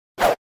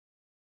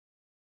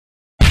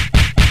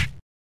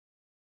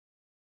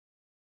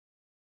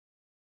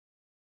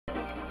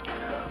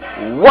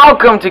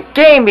Welcome to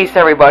Game Beast,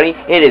 everybody.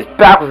 It is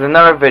back with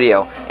another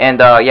video, and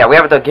yeah, we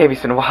haven't done Game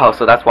Beast in a while,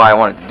 so that's why I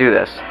wanted to do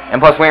this. And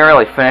plus, we didn't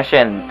really finish it,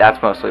 and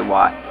that's mostly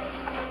why.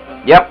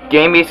 Yep,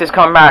 Game Beast is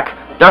coming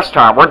back. This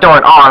time, we're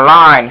doing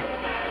online.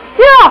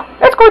 Yeah,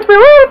 it's going to be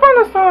really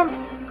fun this time.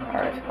 All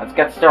right, let's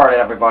get started,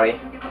 everybody.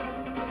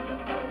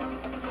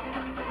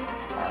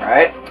 All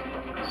right,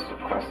 let's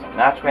request a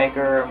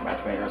matchmaker.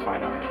 Matchmakers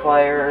find our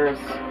players.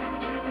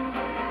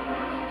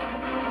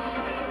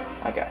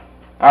 Okay.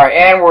 All right,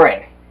 and we're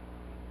in.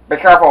 Be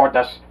careful with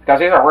this, because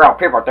these are real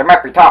people. They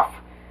might be tough.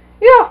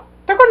 Yeah,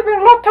 they're going to be a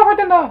lot tougher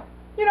than the,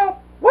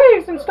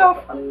 waves and stuff.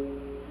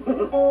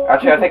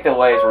 Actually, I think the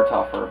waves were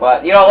tougher,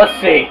 but, let's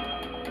see.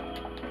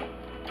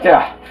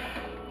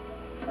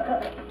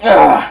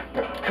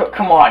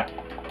 Come on.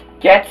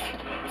 Get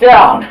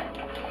down.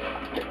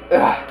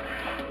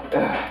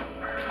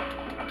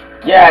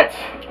 Get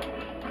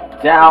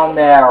down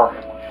there.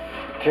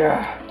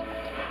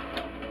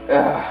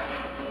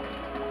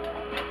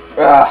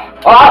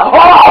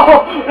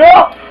 Oh no!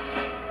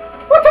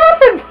 What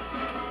happened?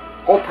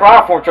 Whole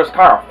platform just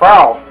kind of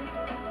fell.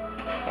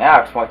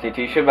 Yeah, X1TT,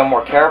 you should have been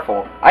more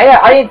careful.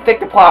 I didn't think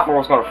the platform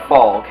was gonna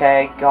fall.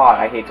 Okay, God,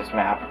 I hate this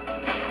map.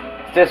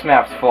 It's this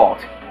map's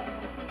fault.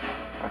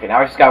 Okay, now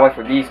we just gotta wait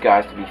for these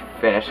guys to be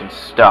finished and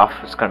stuff.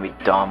 It's gonna be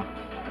dumb.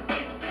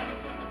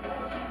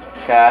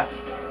 Okay.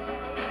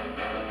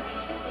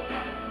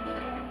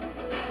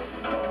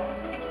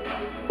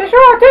 They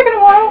sure are taking a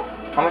while.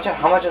 How much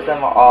of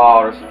them are?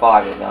 Oh, there's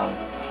 5 of them.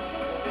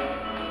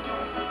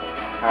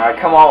 Alright,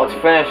 come on, let's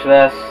finish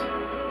this.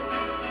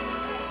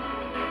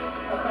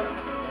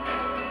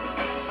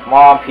 Come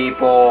on,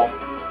 people.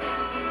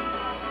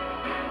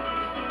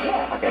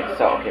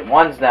 Okay,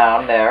 one's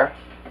down there.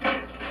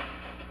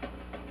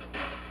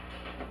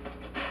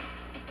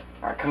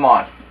 Alright, come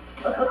on.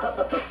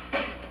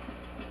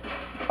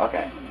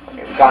 Okay,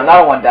 we got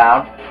another one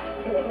down.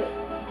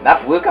 And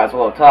that blue guy's a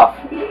little tough.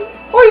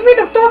 Oh, you mean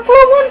the dark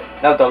blue one?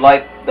 No, the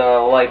light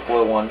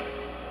blue one.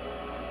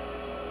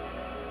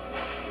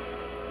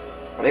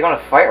 Are they gonna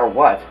fight or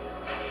what?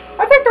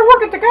 I think they're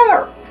working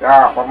together.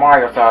 Yeah, for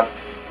Mario son.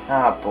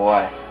 Oh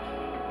boy.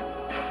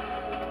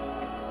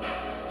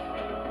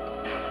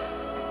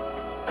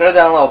 Could have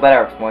done a little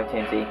better,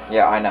 X1TT.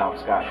 Yeah, I know,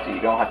 Scott. So you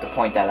don't have to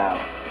point that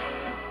out.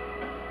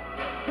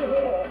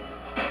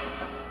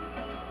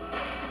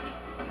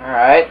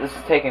 Alright, this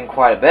is taking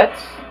quite a bit.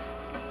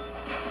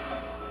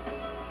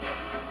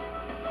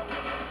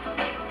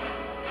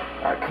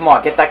 Alright, come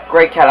on, get that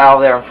gray cat out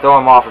of there and throw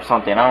him off or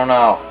something. I don't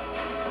know.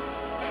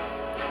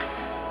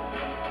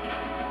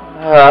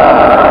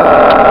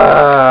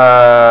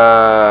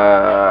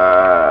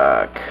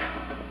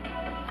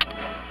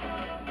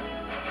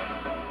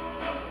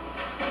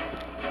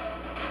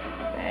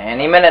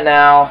 Any minute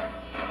now.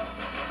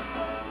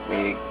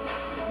 We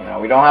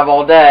don't have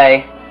all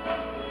day.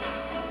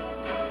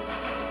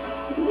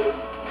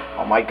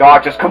 Oh my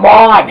God, just come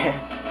on!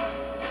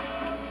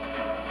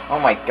 Oh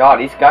my God,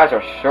 these guys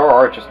are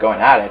sure just going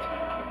at it.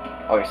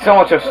 Okay,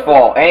 someone just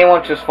fall.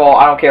 Anyone just fall.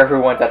 I don't care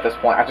who wins at this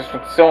point. I just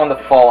want someone to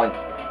fall and,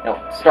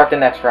 start the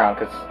next round,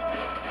 because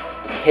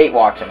I hate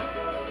watching.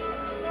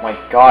 Oh my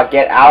God,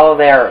 get out of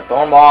there.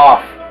 Throw them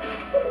off.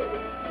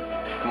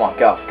 Come on,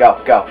 go.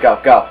 Go. Go.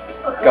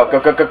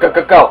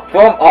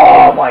 Throw them.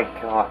 Oh my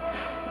God.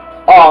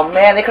 Oh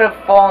man, they could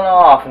have fallen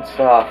off and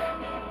stuff.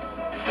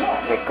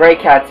 Okay, Gray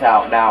Cat's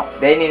out now.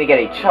 They need to get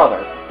each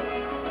other.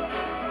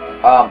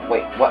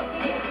 Wait, what?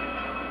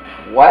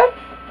 What?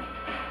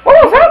 What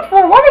was that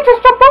for? Why did you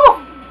just jump off?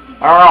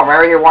 I don't know,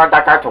 maybe you wanted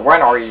that guy to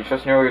win, or you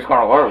just knew he was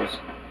going to lose.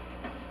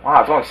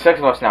 Wow, it's only 6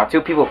 of us now.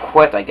 2 people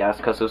quit, I guess,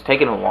 because it was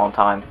taking a long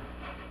time.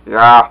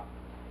 Yeah.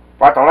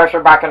 But at least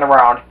you're back in the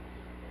round.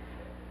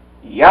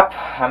 Yep,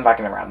 I'm back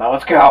in the round. Now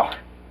let's go.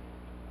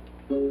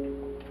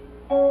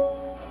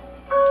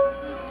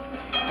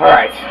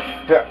 Alright.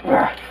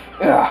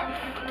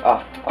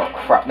 Oh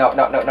crap. No.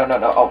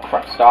 Oh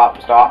crap. Stop.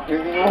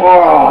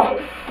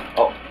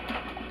 Oh.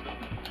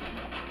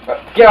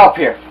 Get up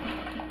here.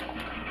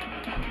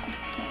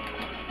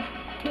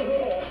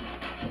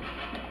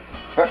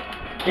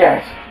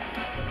 Yes.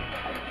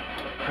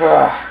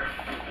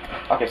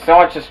 Okay,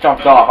 someone just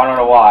jumped off. I don't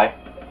know why.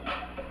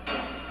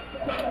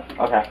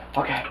 Okay.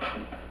 Okay.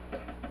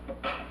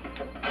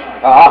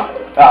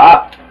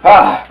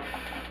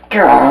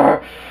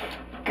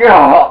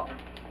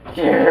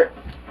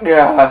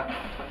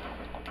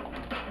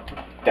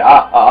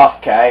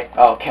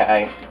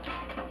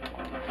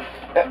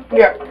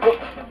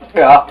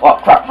 Oh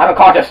crap, I'm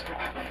unconscious.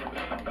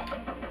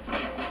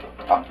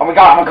 Oh my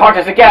God, I'm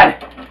unconscious again.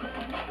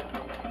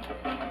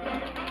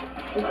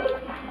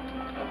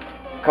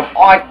 Come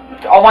on.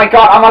 Oh my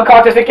God, I'm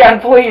unconscious again,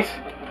 please.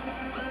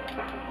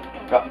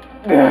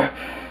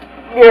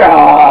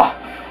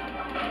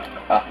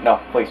 No,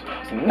 please.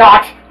 It's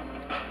not.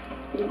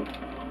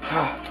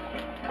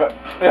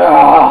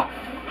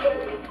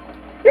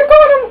 You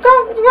got him,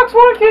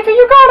 X1TT,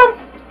 you got him.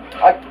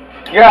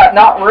 Yeah,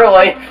 not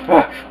really.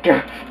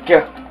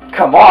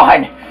 Come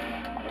on.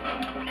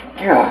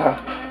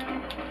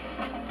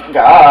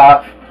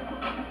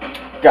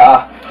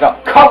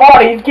 No, come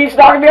on, he keeps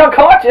knocking me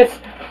unconscious!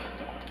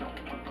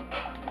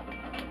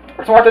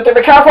 It's worth it to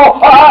be careful!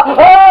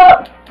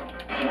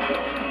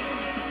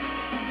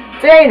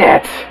 Dang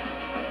it!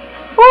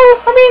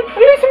 Well, I mean, at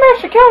least you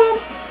managed to kill him.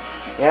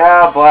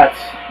 Yeah, but...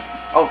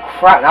 Oh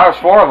crap, now there's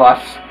 4 of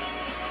us.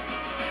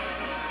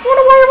 I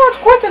wonder why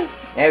everyone's quitting.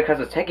 Yeah, because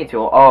it's taking too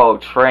long. Oh,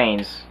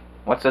 trains.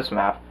 What's this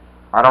map?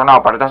 I don't know,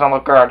 but it doesn't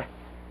look good.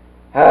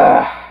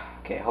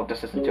 Okay, hope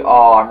this isn't too...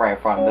 Oh, I'm right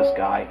in front of this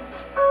guy.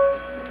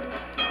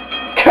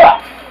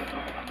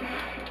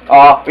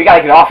 Oh, we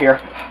gotta get off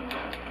here.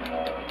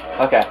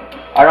 Okay,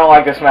 I don't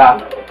like this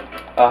map.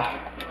 Oh,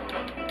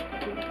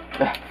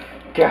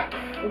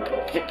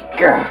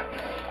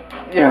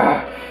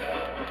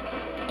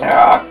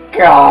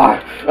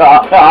 God.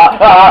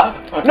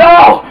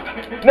 No!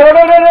 No,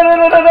 no, no, no, no,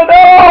 no, no, no,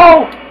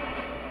 no!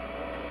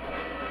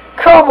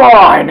 Come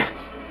on!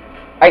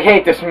 I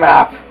hate this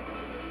map.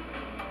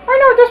 I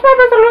know, this map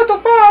is a little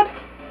bad.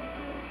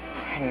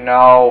 I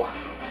know.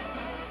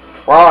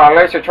 Well, at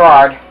least you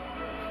tried.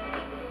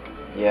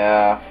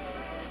 Yeah.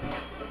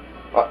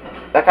 Oh,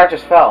 that guy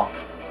just fell.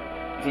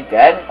 Is he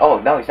dead? Oh,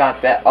 no, he's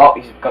not dead. Oh,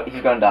 he's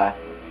gonna die.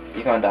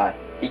 He's gonna die.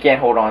 He can't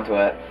hold on to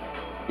it.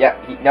 Yeah,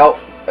 no,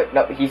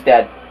 he's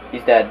dead.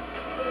 He's dead.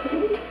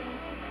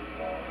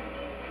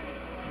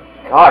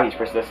 God, he's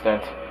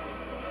persistent.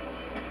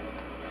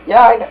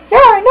 Yeah, I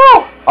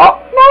know. Oh,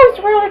 no, he's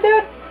really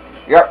dead.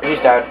 Yep, he's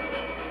dead.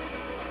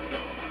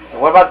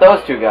 What about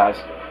those 2 guys?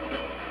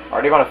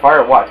 Are they gonna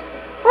fire or what?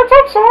 Let's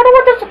hope so. I don't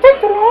want this to take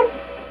too long.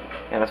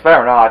 Yeah, that's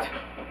better not.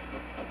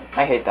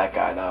 I hate that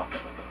guy, though.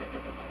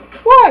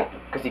 Why?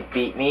 Because he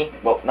beat me.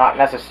 Well, not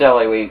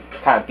necessarily. We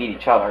kind of beat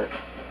each other.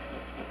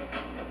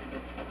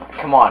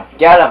 Come on,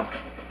 get him.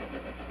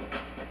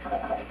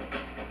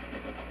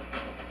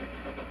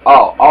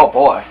 Oh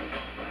boy.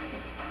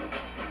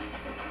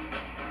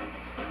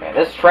 Man,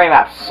 this train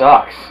map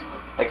sucks.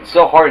 Like, it's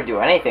so hard to do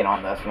anything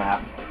on this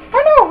map.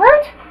 I know,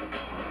 right?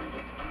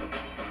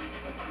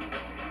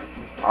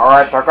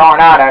 Alright, they're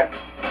going at it.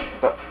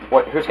 But,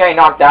 what, who's getting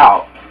knocked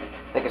out?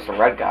 I think it's the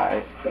red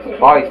guy. His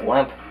body's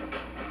limp.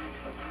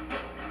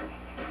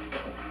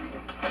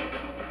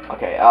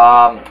 Okay,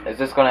 is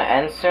this gonna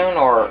end soon,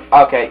 or...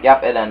 Okay,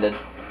 yep, it ended.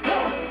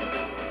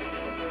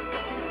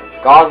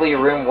 Godly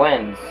Room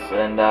wins,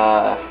 and,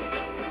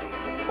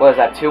 what is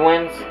that, 2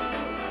 wins?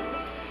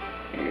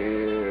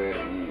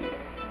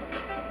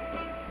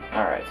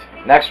 Alright,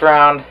 next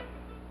round.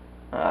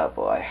 Oh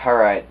boy,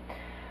 alright.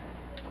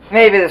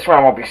 Maybe this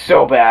round won't be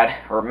so bad.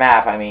 Or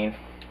map, I mean.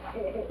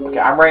 Okay,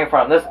 I'm right in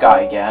front of this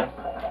guy again.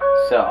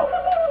 So,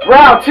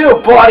 round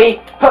 2,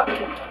 buddy!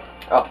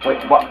 Oh,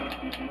 wait, what?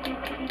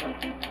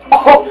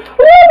 Oh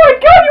my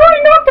God, you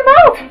already knocked him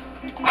out!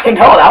 I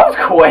know, that was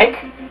quick!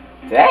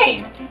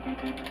 Dang!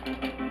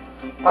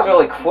 That was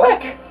really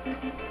quick.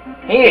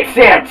 He didn't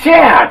stand a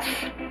chance!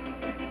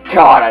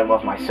 God, I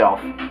love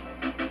myself.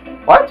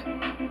 What?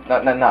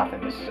 No,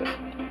 nothing, it's just...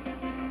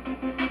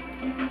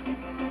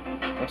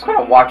 I'm just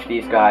gonna watch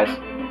these guys.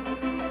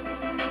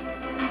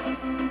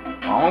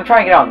 I'm gonna try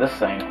and get on this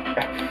thing.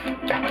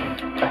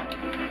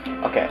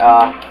 Okay,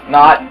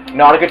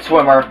 not a good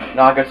swimmer.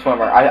 Not a good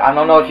swimmer. I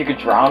don't know if you could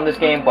drown in this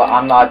game, but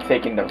I'm not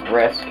taking the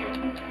risk.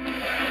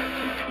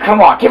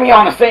 Come on, get me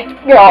on this thing!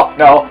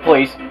 No,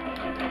 please.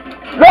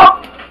 No!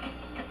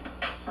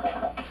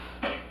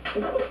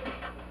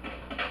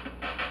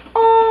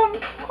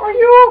 Are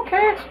you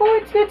okay,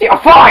 Exploit? I'm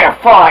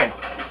fine!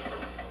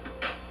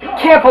 I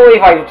can't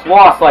believe I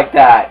lost like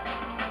that.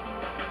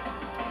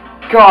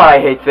 God, I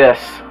hate this.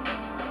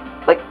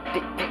 Like,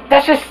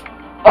 that's just...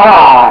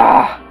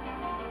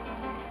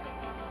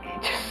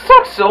 It just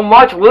sucks so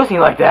much losing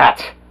like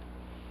that.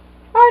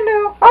 I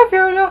know, I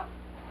feel you.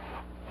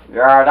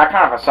 Yeah, that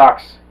kind of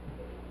sucks.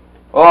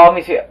 Well, let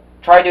me see.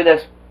 Try to do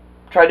this.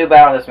 Try to do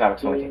better on this map,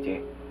 Exploit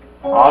TT.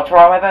 I'll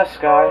try my best,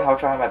 Sky. I'll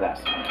try my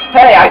best.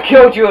 Hey, I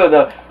killed you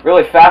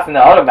really fast in the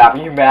other map.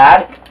 Are you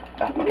mad?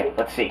 Okay,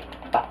 let's see.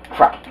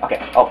 Crap.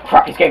 Okay. Oh,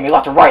 crap. He's getting me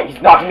left and right.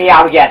 He's knocking me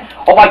out again.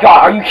 Oh my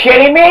God. Are you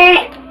kidding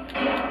me?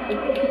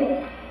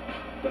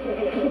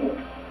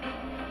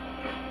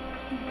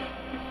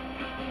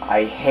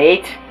 I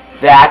hate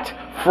that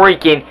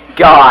freaking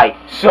guy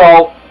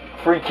so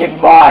freaking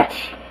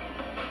much.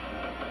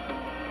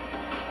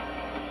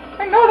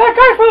 I know, that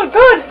guy's really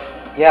good.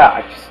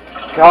 Yeah,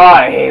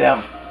 God, I hate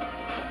him.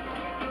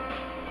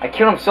 I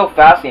killed him so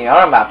fast in the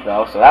other map,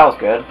 though, so that was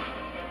good.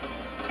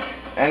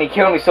 And he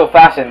killed me so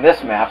fast in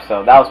this map,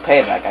 so that was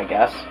payback, I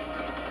guess.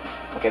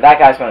 Okay, that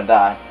guy's gonna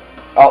die.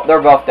 Oh,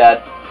 they're both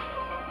dead.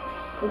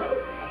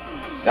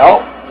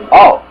 No.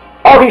 Oh,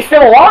 he's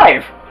still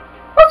alive!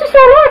 How's he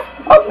still alive?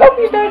 Oh, nope,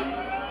 he's dead.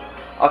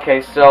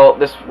 Okay, so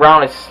this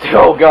round is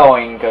still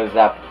going, because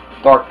that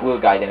dark blue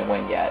guy didn't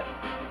win yet.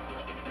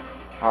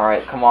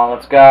 Alright, come on,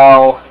 let's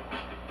go.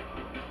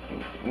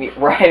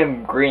 Red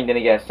and green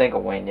didn't get a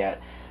single win yet.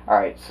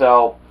 Alright,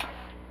 so...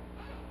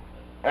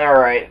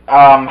 Alright,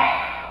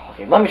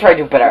 okay, let me try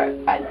to do better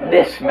at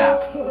this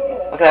map.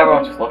 Look at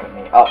everyone just looking at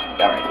me. Oh,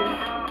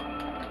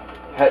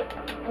 alright.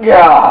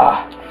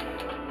 Yeah.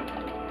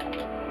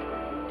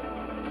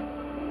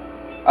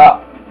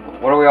 Oh,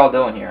 what are we all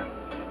doing here?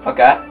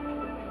 Okay.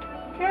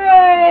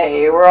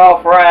 Yay, we're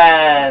all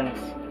friends.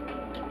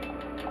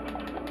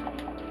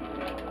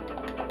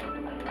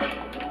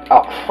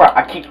 Oh crap,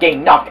 I keep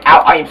getting knocked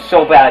out. I am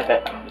so bad at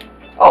that.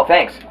 Oh,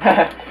 thanks.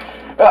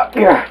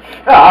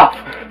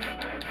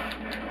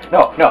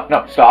 No, no,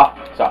 no, stop.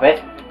 Stop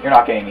it. You're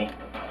not getting me.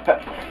 Go,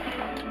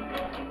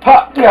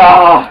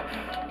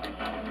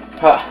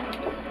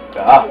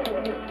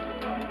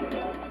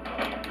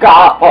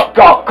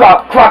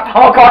 crap,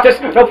 I'm unconscious.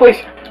 No,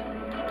 please.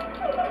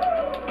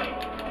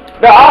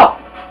 No!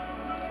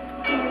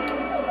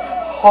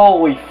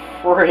 Holy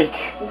freak.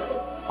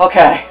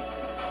 Okay,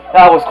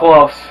 that was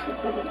close.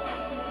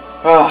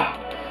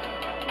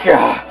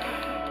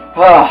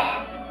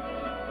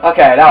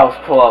 Okay, that was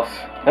close.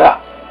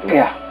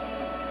 Yeah.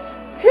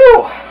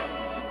 Phew.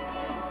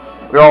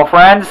 We're all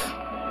friends?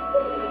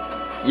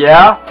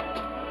 Yeah?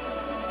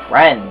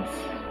 Friends.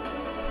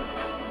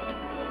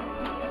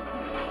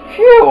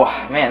 Phew.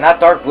 Man, that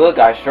dark blue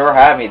guy sure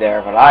had me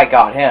there, but I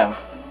got him.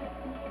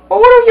 Well,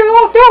 what are you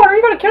all doing? Are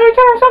you gonna kill each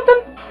other or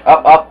something?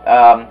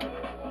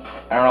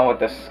 I don't know what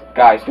this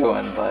guy's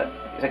doing, but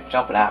he's like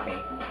jumping at me.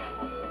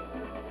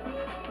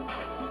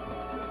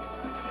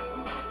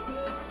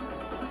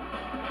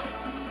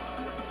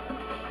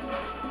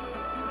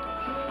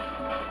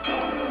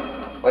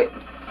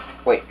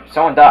 Wait,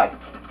 someone died.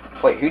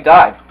 Wait, who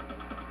died?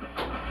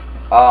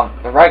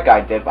 The red guy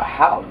did, but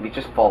how? Did he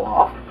just fall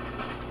off?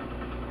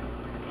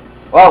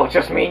 Well, it's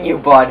just me and you,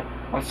 bud.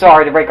 I'm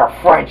sorry to break our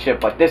friendship,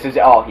 but this is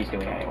all he's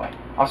doing anyway.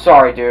 I'm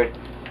sorry, dude.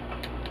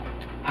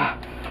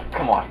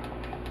 Come on.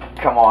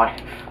 Come on.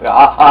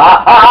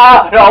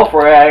 No,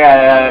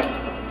 frick.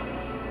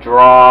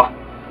 Draw.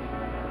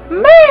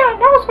 Man, that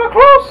was so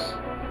close.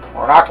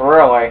 Or not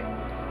really.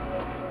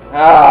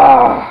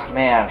 Ah,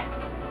 man.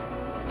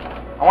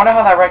 I wonder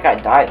how that red guy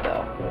died,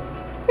 though.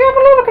 Yeah, I'm a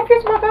little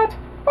confused about that.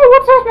 Oh,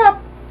 what's this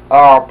map?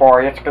 Oh,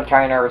 boy, it's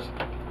containers.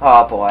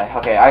 Oh, boy.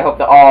 Okay, I hope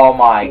that... Oh,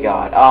 my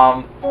God.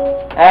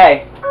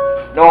 Hey.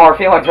 No hard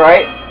feelings,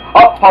 right?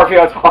 Oh, hard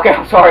feelings. Okay,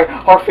 I'm sorry.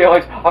 Hard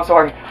feelings. I'm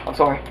sorry. I'm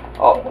sorry.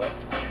 Oh.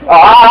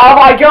 Oh,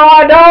 my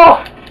God,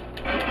 no!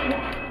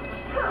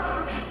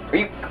 Are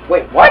you...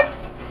 Wait, what?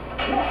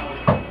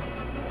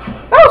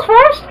 That was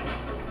fast.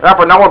 Yeah,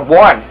 but no one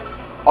won.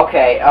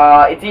 Okay,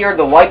 it's either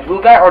the light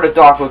blue guy or the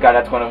dark blue guy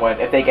that's going to win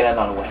if they get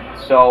another win.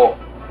 So,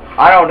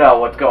 I don't know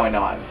what's going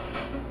on.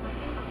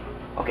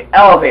 Okay,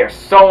 elevator.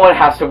 Someone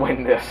has to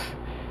win this.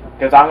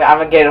 Because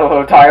I'm getting a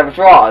little tired of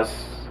draws.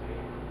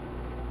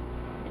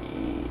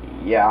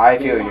 Yeah, I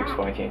feel you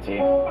explain,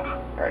 TNT.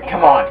 Alright,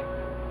 come on.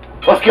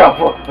 Let's go,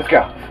 bro. Let's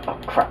go. Oh,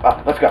 crap.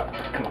 Let's go.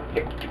 Come on.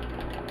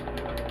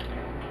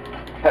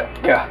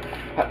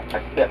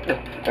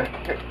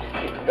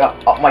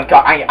 Oh my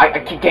God, I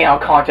keep getting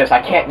unconscious.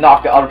 I can't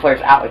knock the other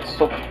players out. It's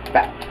so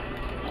bad.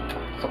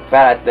 So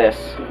bad at this.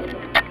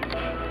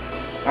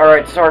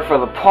 Alright, sorry for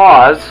the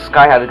pause. This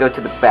guy had to go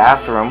to the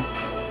bathroom.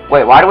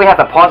 Wait, why do we have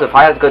to pause if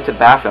I had to go to the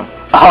bathroom?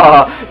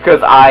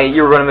 Because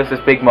you were going to miss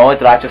this big moment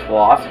that I just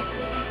lost.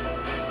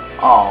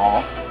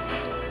 Aww.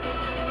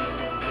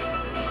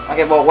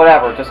 Okay, well,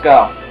 whatever. Just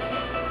go.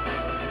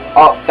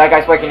 Oh, that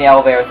guy's breaking the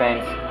elevator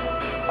things.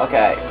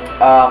 Okay.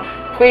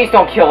 Please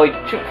don't kill each...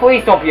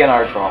 Please don't be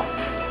another draw.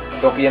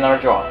 Don't be another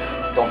draw.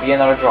 Don't be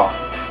another draw.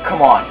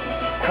 Come on.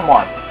 Come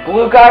on.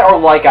 Blue guy or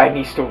light guy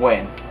needs to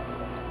win.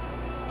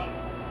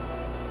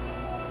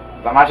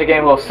 I'm actually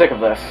getting a little sick of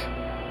this.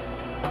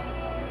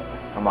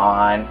 Come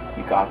on.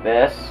 You got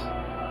this.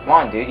 Come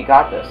on, dude. You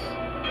got this.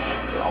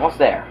 You're almost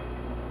there.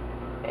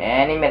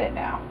 Any minute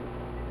now.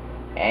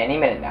 Any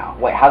minute now.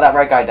 Wait, how'd that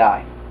red guy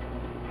die?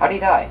 How'd he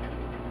die?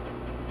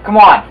 Come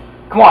on!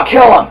 Come on,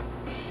 kill him!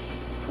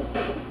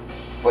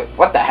 Wait,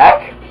 what the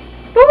heck?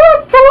 The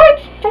red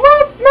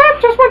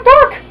map just went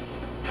dark!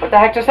 What the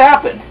heck just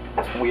happened?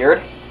 That's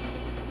weird.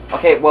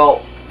 Okay,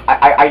 well,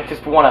 I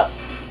just wanna...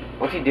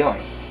 What's he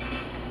doing?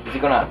 Is he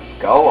gonna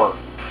go, or...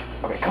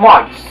 Okay, come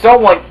on,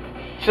 someone...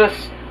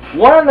 Just...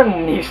 One of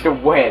them needs to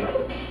win.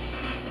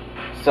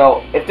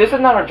 So, if this is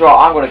not a draw,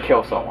 I'm gonna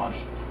kill someone.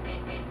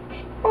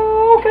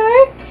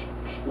 Okay.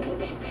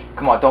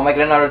 Come on, don't make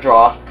it another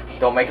draw.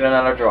 Don't make it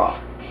another draw.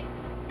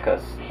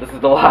 Because this is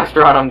the last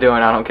round I'm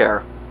doing, I don't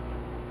care.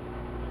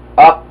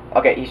 Up.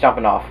 Okay, he's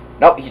jumping off.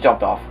 Nope, he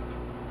jumped off.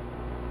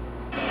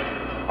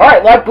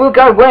 Alright, light blue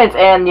guy wins,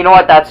 and you know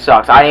what? That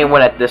sucks. I didn't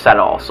win at this at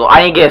all. So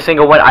I didn't get a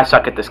single win. I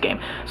suck at this game.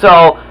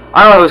 So,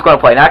 I don't know who's going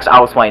to play next. I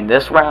was playing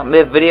this round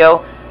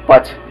mid-video,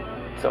 but...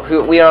 So,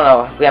 we don't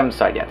know. We haven't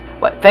decided yet.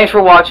 But thanks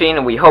for watching,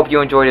 and we hope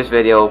you enjoyed this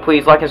video.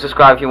 Please like and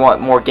subscribe if you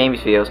want more gaming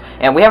videos.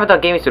 And we haven't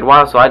done gaming in a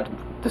while, so I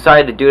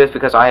decided to do this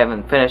because I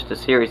haven't finished the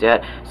series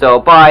yet. So,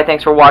 bye.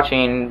 Thanks for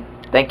watching.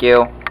 Thank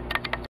you.